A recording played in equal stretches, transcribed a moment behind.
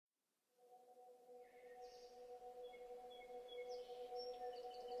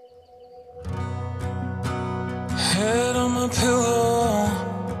my pillow,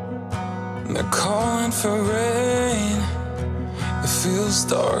 and they're calling for rain. It feels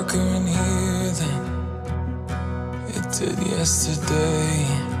darker in here than it did yesterday.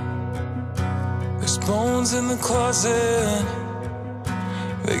 There's bones in the closet,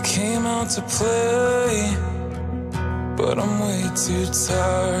 they came out to play, but I'm way too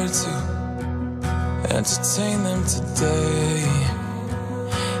tired to entertain them today.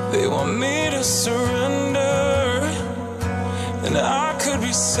 They want me to surrender, and I could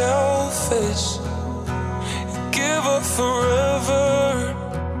be selfish, give up forever.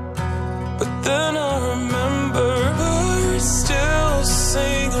 But then I remember birds still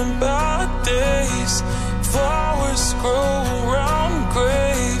sing about days, flowers grow around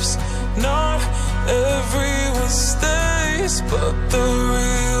graves. Not everyone stays, but the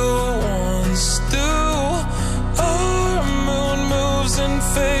real ones do. Our moon moves in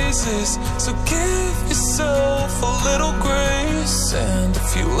phases, so give yourself a little grace. And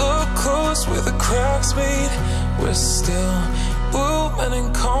if you look close where the cracks meet, we're still moving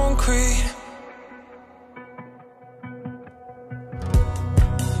in concrete.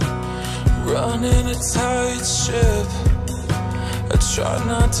 Running a tight ship, I try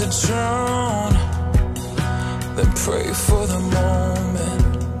not to drown, then pray for the moment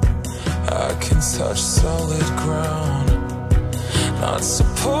I can touch solid ground. Not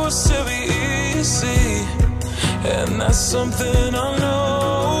supposed to be easy, and that's something I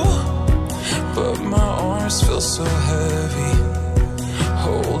know, but my arms feel so heavy,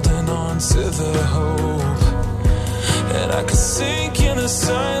 holding on to the hope. And I could sink in the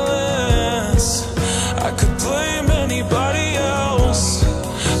silence